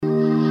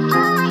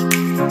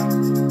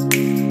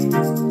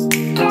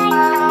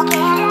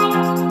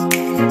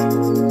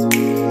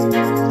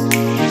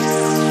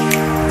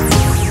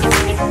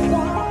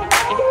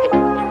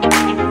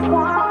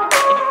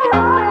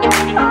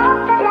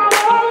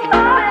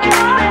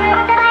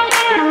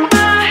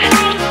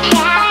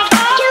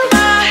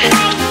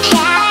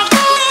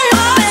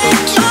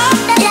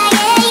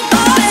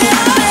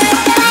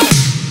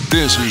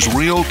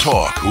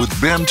Talk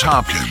with Ben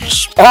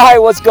Tompkins. Hi,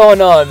 what's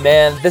going on,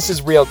 man? This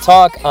is Real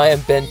Talk. I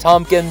am Ben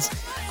Tompkins.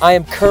 I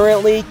am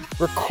currently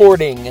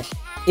recording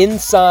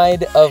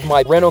inside of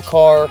my rental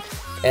car,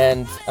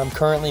 and I'm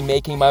currently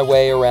making my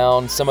way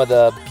around some of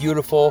the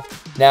beautiful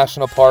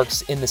national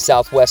parks in the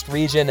Southwest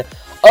region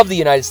of the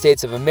United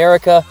States of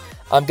America.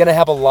 I'm going to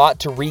have a lot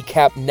to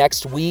recap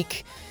next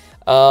week.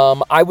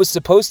 I was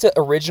supposed to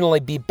originally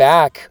be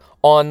back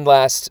on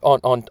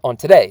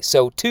today,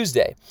 so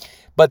Tuesday.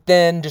 But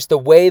then just the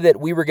way that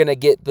we were going to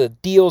get the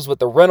deals with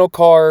the rental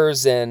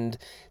cars and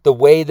the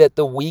way that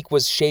the week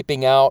was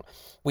shaping out,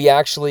 we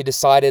actually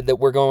decided that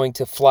we're going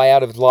to fly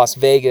out of Las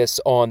Vegas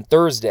on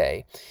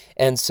Thursday.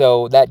 And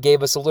so that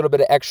gave us a little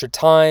bit of extra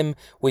time.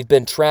 We've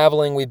been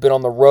traveling. We've been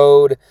on the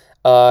road.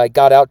 I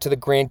got out to the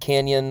Grand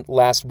Canyon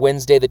last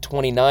Wednesday, the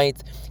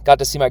 29th. Got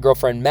to see my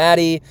girlfriend,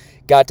 Maddie.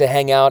 Got to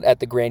hang out at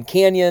the Grand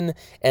Canyon.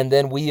 And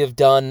then we have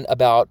done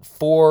about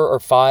 4 or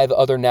 5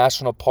 other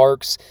national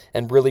parks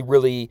and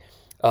really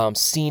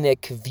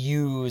scenic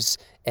views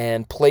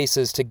and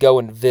places to go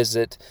and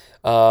visit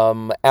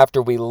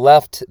after we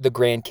left the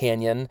Grand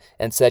Canyon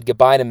and said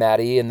goodbye to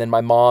Maddie. And then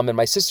my mom and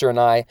my sister and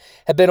I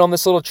have been on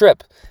this little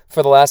trip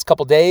for the last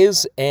couple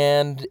days,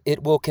 and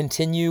it will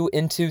continue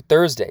into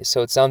Thursday.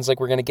 So it sounds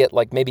like we're going to get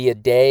like maybe a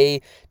day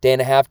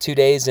and a half, 2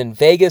 days in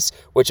Vegas,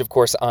 which of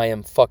course I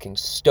am fucking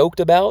stoked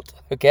about,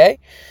 okay?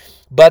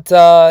 But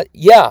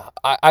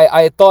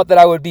I thought that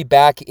I would be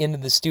back into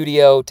the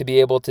studio to be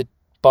able to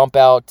bump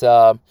out,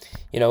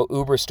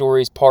 Uber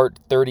Stories part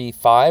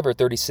 35 or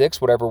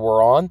 36, whatever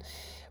we're on.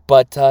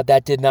 But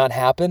that did not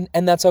happen,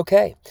 and that's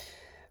okay.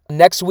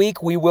 Next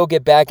week, we will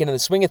get back into the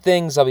swing of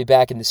things. I'll be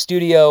back in the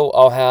studio.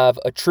 I'll have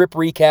a trip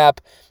recap,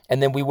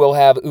 and then we will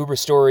have Uber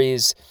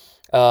Stories,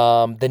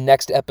 the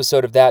next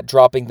episode of that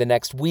dropping the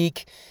next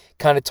week.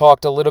 Kind of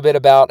talked a little bit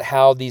about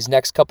how these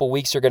next couple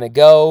weeks are going to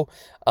go.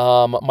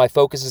 My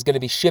focus is going to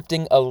be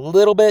shifting a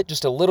little bit,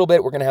 just a little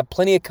bit. We're going to have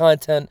plenty of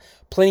content,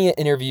 plenty of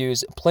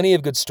interviews, plenty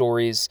of good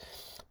stories.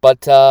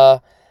 But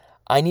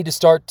I need to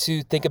start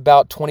to think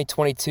about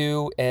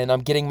 2022, and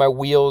I'm getting my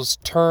wheels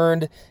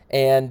turned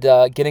and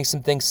getting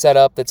some things set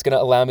up that's going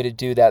to allow me to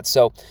do that.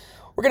 So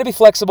we're going to be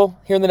flexible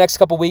here in the next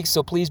couple weeks,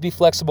 so please be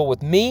flexible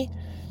with me.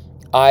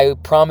 I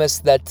promise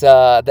that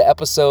the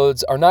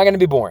episodes are not going to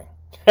be boring.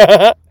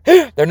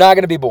 They're not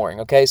going to be boring,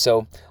 okay?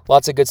 So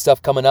lots of good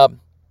stuff coming up.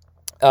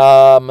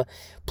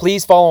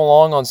 Please follow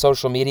along on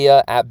social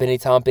media at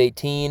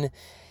BennyTomp18.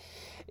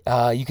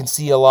 You can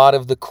see a lot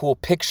of the cool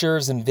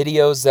pictures and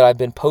videos that I've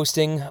been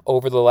posting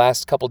over the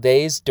last couple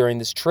days during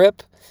this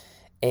trip.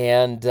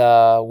 And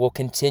we'll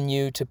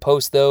continue to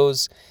post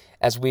those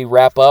as we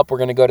wrap up. We're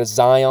going to go to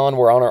Zion.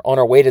 We're on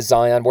our way to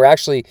Zion.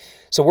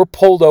 We're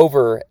pulled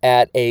over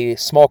at a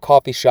small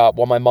coffee shop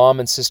while my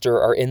mom and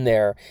sister are in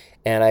there.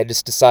 And I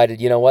just decided,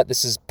 you know what,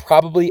 this is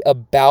probably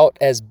about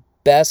as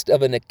best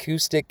of an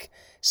acoustic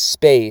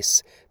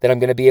space that I'm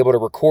going to be able to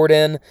record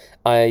in.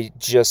 I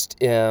just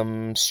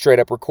am straight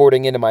up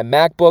recording into my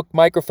MacBook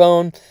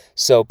microphone,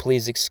 so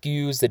please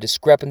excuse the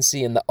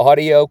discrepancy in the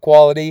audio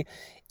quality.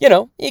 You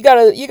know, you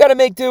gotta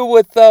make do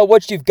with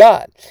what you've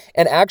got.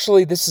 And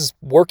actually, this is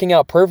working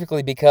out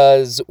perfectly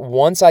because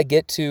once I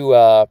get to,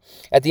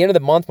 at the end of the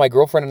month, my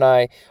girlfriend and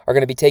I are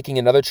going to be taking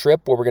another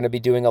trip where we're going to be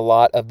doing a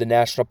lot of the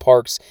national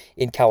parks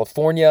in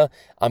California.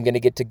 I'm going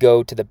to get to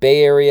go to the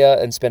Bay Area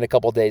and spend a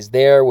couple days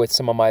there with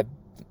some of my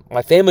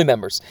family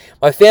members,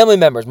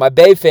 my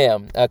Bay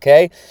fam,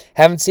 okay?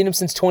 Haven't seen them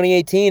since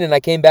 2018, and I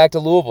came back to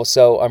Louisville,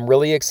 so I'm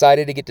really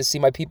excited to get to see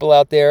my people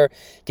out there,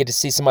 get to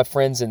see some of my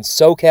friends in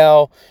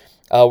SoCal.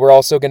 We're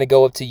also going to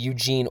go up to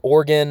Eugene,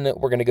 Oregon.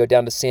 We're going to go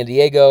down to San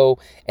Diego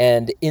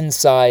and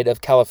inside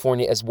of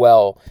California as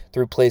well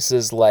through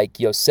places like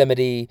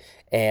Yosemite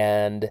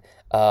and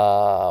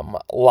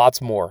lots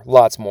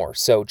more.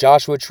 So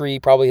Joshua Tree,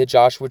 probably hit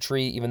Joshua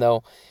Tree, even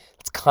though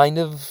it's kind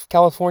of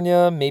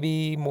California,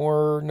 maybe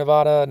more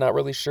Nevada, not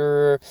really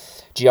sure.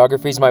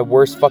 Geography is my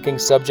worst fucking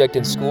subject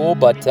in school,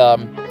 but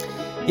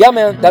yeah,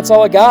 man, that's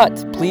all I got.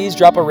 Please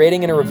drop a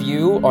rating and a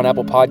review on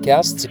Apple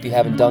Podcasts if you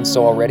haven't done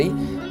so already.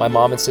 My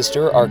mom and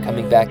sister are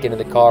coming back into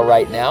the car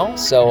right now,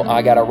 so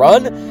I gotta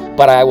run,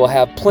 but I will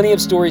have plenty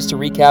of stories to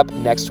recap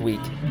next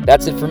week.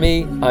 That's it for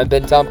me. I'm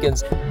Ben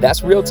Tompkins.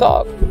 That's Real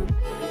Talk.